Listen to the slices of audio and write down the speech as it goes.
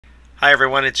Hi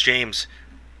everyone, it's James.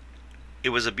 It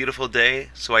was a beautiful day,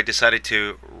 so I decided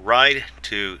to ride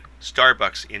to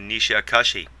Starbucks in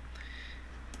Nishikashi.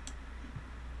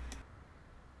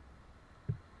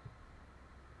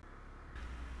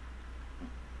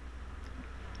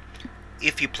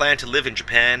 If you plan to live in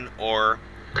Japan, or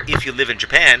if you live in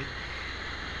Japan,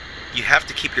 you have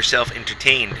to keep yourself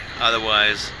entertained,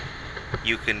 otherwise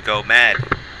you can go mad.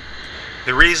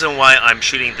 The reason why I'm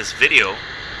shooting this video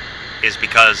is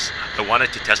because I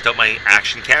wanted to test out my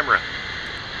action camera.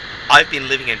 I've been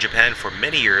living in Japan for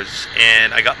many years,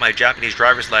 and I got my Japanese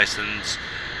driver's license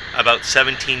about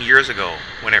 17 years ago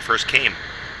when I first came.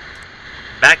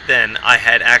 Back then I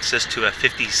had access to a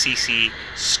 50cc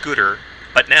scooter,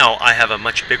 but now I have a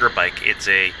much bigger bike. It's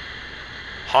a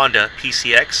Honda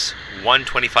PCX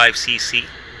 125cc,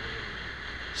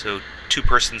 so two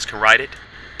persons can ride it.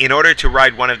 In order to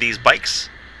ride one of these bikes,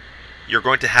 you're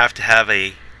going to have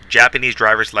a Japanese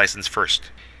driver's license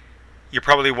first. You're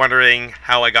probably wondering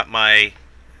how I got my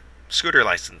scooter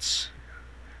license.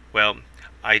 Well,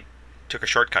 I took a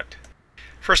shortcut.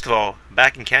 First of all,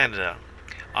 back in Canada,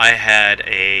 I had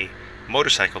a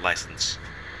motorcycle license.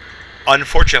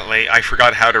 Unfortunately, I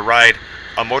forgot how to ride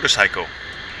a motorcycle.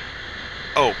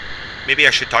 Oh, maybe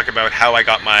I should talk about how I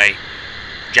got my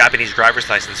Japanese driver's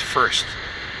license first.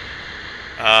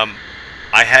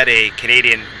 I had a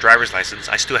Canadian driver's license.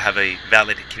 I still have a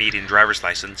valid Canadian driver's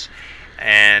license,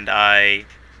 and I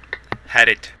had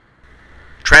it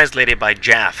translated by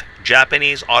JAF,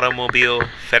 Japanese Automobile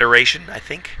Federation, I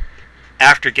think.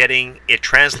 After getting it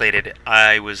translated,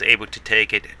 I was able to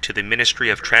take it to the Ministry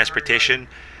of Transportation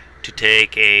to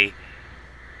take a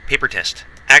paper test.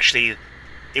 Actually,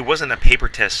 it wasn't a paper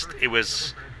test, it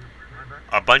was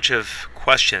a bunch of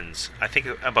questions. I think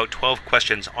about 12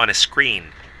 questions on a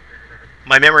screen.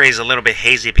 My memory is a little bit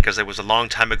hazy because it was a long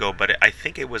time ago, but I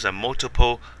think it was a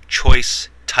multiple choice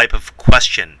type of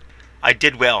question. I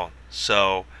did well,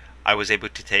 so I was able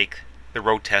to take the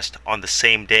road test on the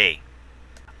same day.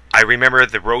 I remember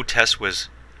the road test was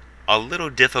a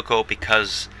little difficult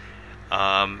because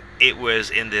it was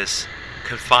in this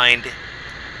confined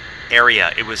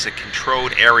area. It was a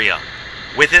controlled area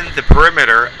within the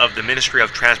perimeter of the Ministry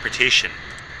of Transportation.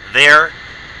 There,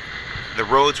 the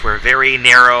roads were very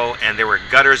narrow and there were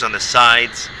gutters on the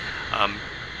sides,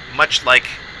 much like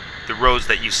the roads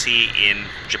that you see in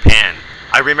Japan.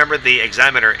 I remember the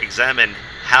examiner examined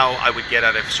how I would get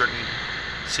out of certain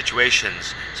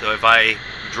situations. So if I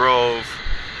drove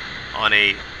on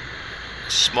a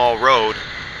small road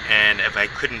and if I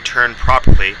couldn't turn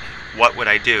properly, what would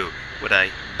I do? Would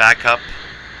I back up?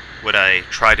 Would I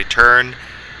try to turn?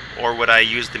 Or would I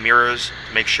use the mirrors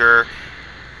to make sure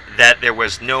that there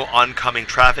was no oncoming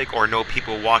traffic or no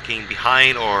people walking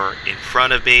behind or in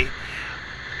front of me?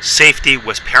 Safety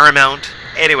was paramount.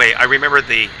 Anyway, I remember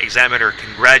the examiner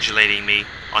congratulating me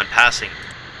on passing.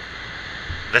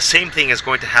 The same thing is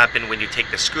going to happen when you take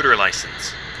the scooter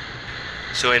license.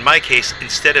 So in my case,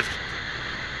 instead of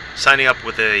signing up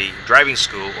with a driving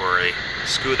school or a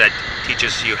school that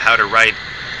teaches you how to ride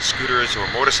scooters or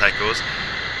motorcycles,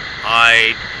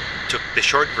 I took the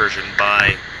short version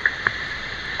by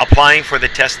applying for the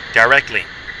test directly.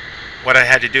 What I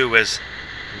had to do was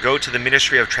go to the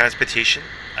Ministry of Transportation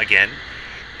again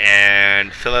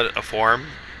and fill out a form,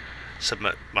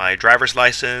 submit my driver's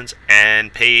license,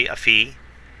 and pay a fee.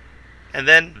 And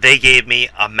then they gave me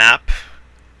a map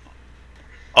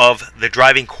of the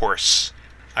driving course.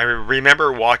 I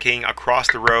remember walking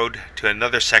across the road to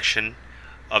another section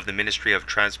of the Ministry of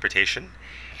Transportation,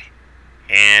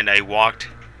 and I walked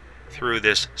through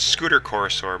this scooter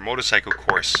course or motorcycle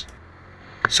course.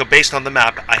 So based on the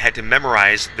map, I had to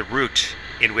memorize the route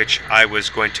in which I was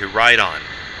going to ride on.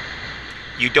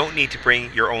 You don't need to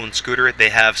bring your own scooter. They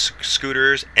have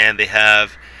scooters and they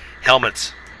have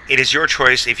helmets. It is your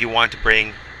choice if you want to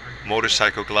bring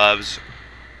motorcycle gloves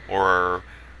or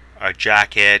a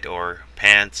jacket or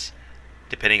pants,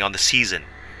 depending on the season.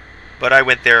 But I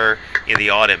went there in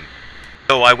the autumn.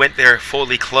 So I went there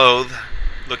fully clothed,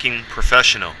 looking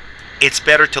professional. It's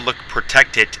better to look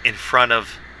protected in front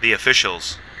of the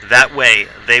officials. That way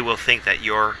they will think that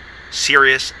you're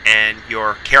serious and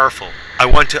you're careful. I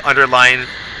want to underline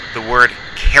the word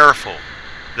careful.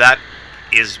 That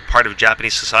is part of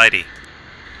Japanese society.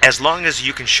 As long as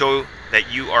you can show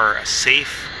that you are a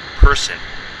safe person,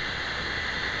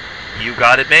 you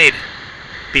got it made.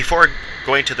 Before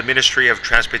going to the Ministry of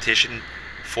Transportation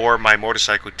for my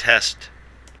motorcycle test,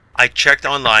 I checked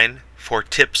online for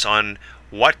tips on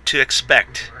what to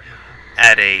expect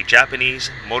at a Japanese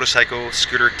motorcycle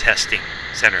scooter testing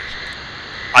center.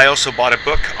 I also bought a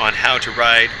book on how to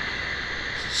ride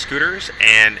scooters,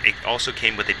 and it also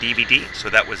came with a DVD, so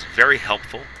that was very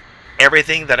helpful.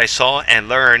 Everything that I saw and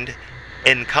learned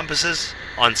encompasses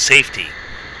on safety.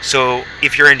 So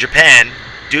if you're in Japan,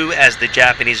 do as the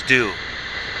Japanese do.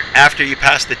 After you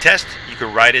pass the test, you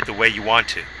can ride it the way you want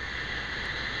to.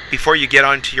 Before you get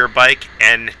onto your bike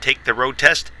and take the road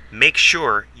test, make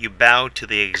sure you bow to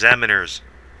the examiners.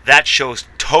 That shows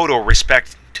total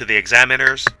respect to the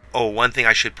examiners. Oh, one thing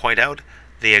I should point out,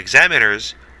 the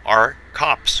examiners are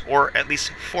cops, or at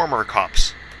least former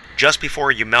cops. Just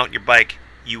before you mount your bike,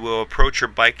 you will approach your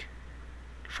bike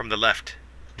from the left.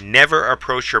 Never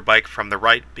approach your bike from the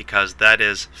right, because that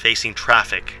is facing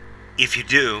traffic. If you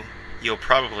do, you'll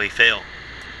probably fail.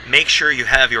 Make sure you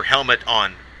have your helmet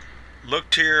on. Look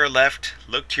to your left,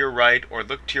 look to your right, or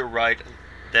look to your right,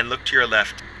 then look to your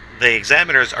left. The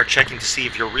examiners are checking to see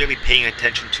if you're really paying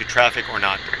attention to traffic or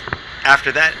not.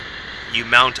 After that, you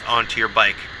mount onto your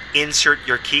bike. Insert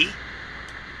your key.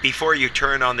 Before you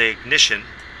turn on the ignition,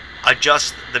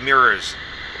 adjust the mirrors.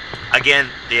 Again,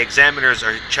 the examiners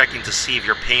are checking to see if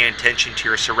you're paying attention to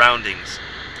your surroundings.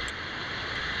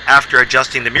 After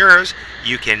adjusting the mirrors,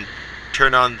 you can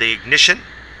turn on the ignition.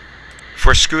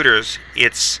 For scooters,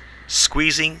 it's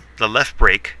squeezing the left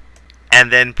brake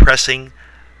and then pressing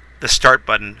the start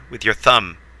button with your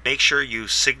thumb. Make sure you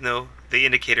signal the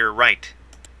indicator right.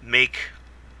 Make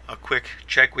a quick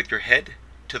check with your head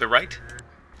to the right.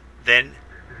 Then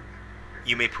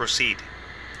you may proceed.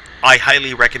 I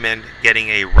highly recommend getting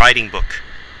a riding book.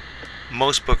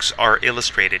 Most books are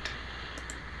illustrated.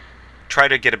 Try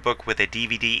to get a book with a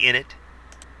DVD in it.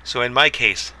 So in my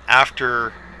case,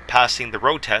 after passing the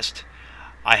road test,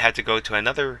 I had to go to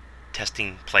another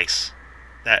testing place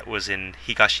that was in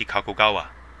Higashi Kakogawa.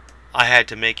 I had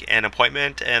to make an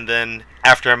appointment, and then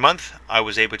after a month I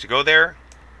was able to go there.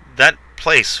 That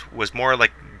place was more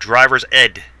like driver's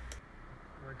ed,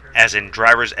 as in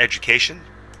driver's education.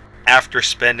 After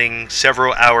spending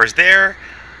several hours there,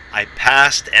 I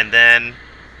passed, and then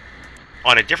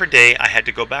on a different day I had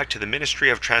to go back to the Ministry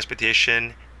of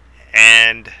Transportation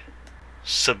and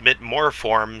submit more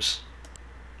forms.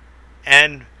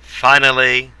 And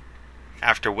finally,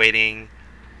 after waiting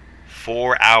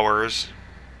 4 hours,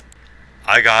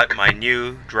 I got my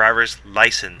new driver's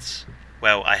license.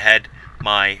 Well, I had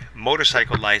my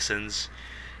motorcycle license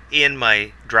in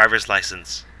my driver's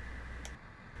license.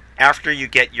 After you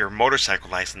get your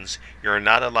motorcycle license, you're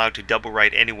not allowed to double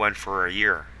ride anyone for a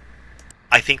year.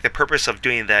 I think the purpose of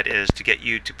doing that is to get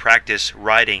you to practice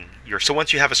riding. So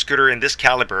once you have a scooter in this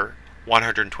caliber,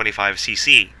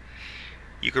 125cc,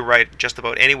 you can ride just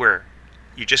about anywhere.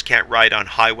 You just can't ride on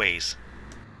highways.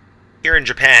 Here in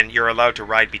Japan, you're allowed to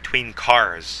ride between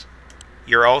cars.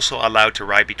 You're also allowed to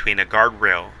ride between a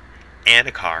guardrail and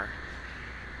a car,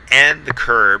 and the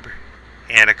curb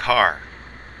and a car.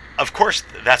 Of course,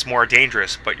 that's more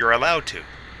dangerous, but you're allowed to.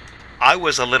 I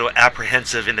was a little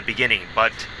apprehensive in the beginning,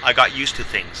 but I got used to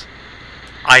things.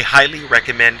 I highly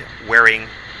recommend wearing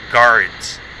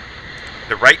guards.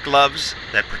 The right gloves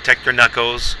that protect your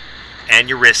knuckles and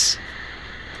your wrists,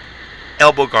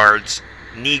 elbow guards,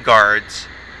 knee guards,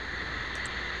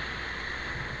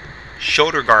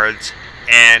 shoulder guards,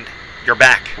 and your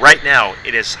back. Right now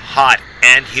it is hot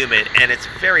and humid, and it's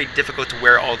very difficult to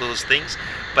wear all those things,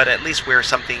 but at least wear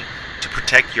something to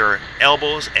protect your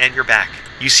elbows and your back.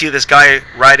 You see this guy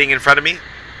riding in front of me?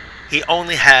 He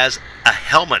only has a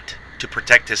helmet to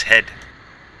protect his head.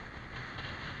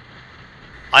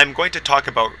 I'm going to talk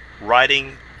about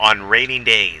riding on rainy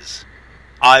days.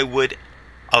 I would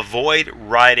avoid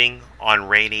riding on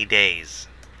rainy days.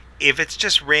 If it's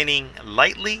just raining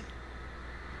lightly,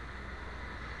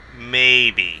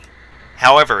 maybe.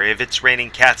 However, if it's raining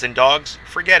cats and dogs,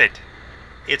 forget it.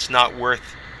 It's not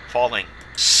worth falling.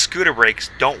 Scooter brakes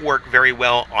don't work very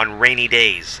well on rainy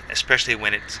days, especially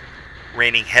when it's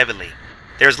raining heavily.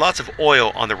 There's lots of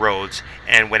oil on the roads,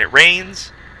 and when it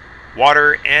rains,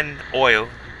 water and oil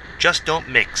just don't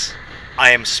mix.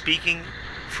 I am speaking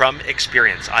from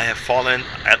experience. I have fallen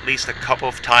at least a couple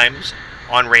of times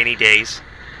on rainy days.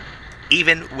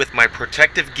 Even with my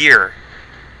protective gear,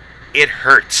 it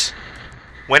hurts.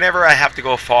 Whenever I have to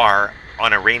go far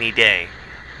on a rainy day,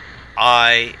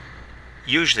 I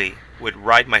usually would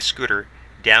ride my scooter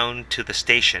down to the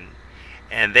station,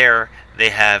 and there they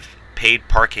have paid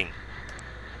parking.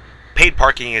 Paid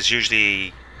parking is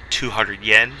usually 200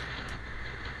 yen.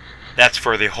 That's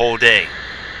for the whole day.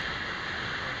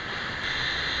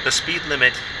 The speed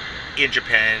limit in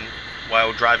Japan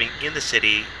while driving in the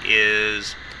city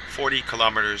is 40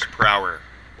 kilometers per hour.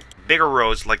 Bigger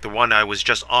roads like the one I was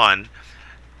just on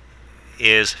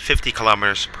is 50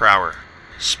 kilometers per hour.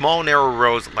 Small narrow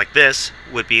roads like this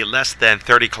would be less than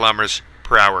 30 kilometers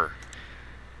per hour.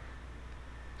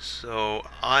 So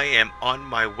I am on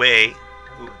my way.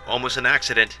 Ooh, almost an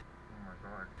accident.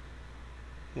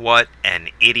 What an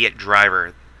idiot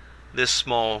driver. This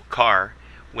small car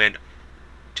went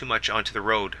too much onto the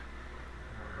road.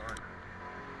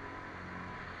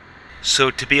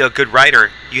 So to be a good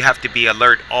rider, you have to be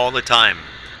alert all the time.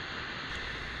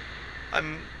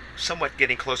 I'm somewhat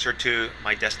getting closer to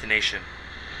my destination.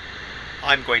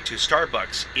 I'm going to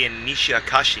Starbucks in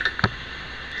Nishikashi.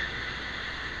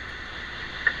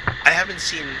 I haven't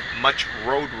seen much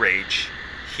road rage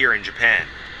here in Japan.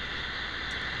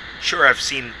 Sure, I've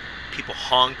seen people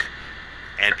honk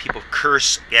and people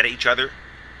curse at each other.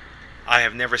 I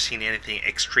have never seen anything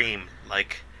extreme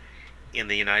like in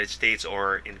the United States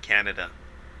or in Canada.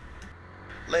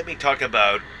 Let me talk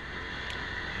about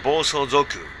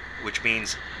Bosozoku, which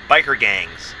means biker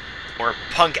gangs or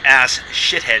punk-ass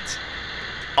shitheads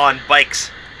on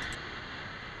bikes.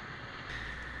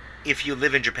 If you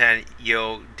live in Japan,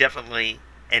 you'll definitely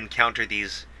encounter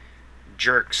these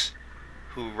jerks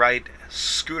who ride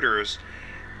scooters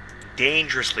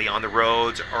dangerously on the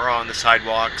roads or on the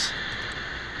sidewalks.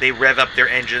 They rev up their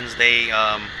engines, they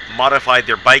modify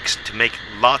their bikes to make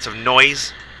lots of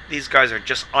noise. These guys are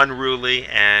just unruly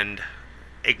and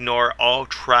ignore all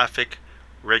traffic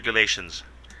regulations.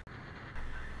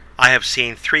 I have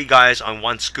seen 3 guys on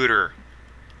one scooter,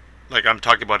 like I'm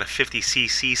talking about a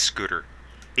 50cc scooter.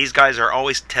 These guys are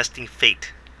always testing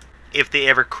fate. If they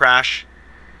ever crash,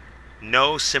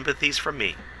 no sympathies from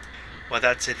me. Well,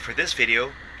 that's it for this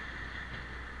video.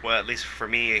 Well, at least for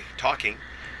me talking.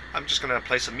 I'm just gonna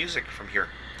play some music from here.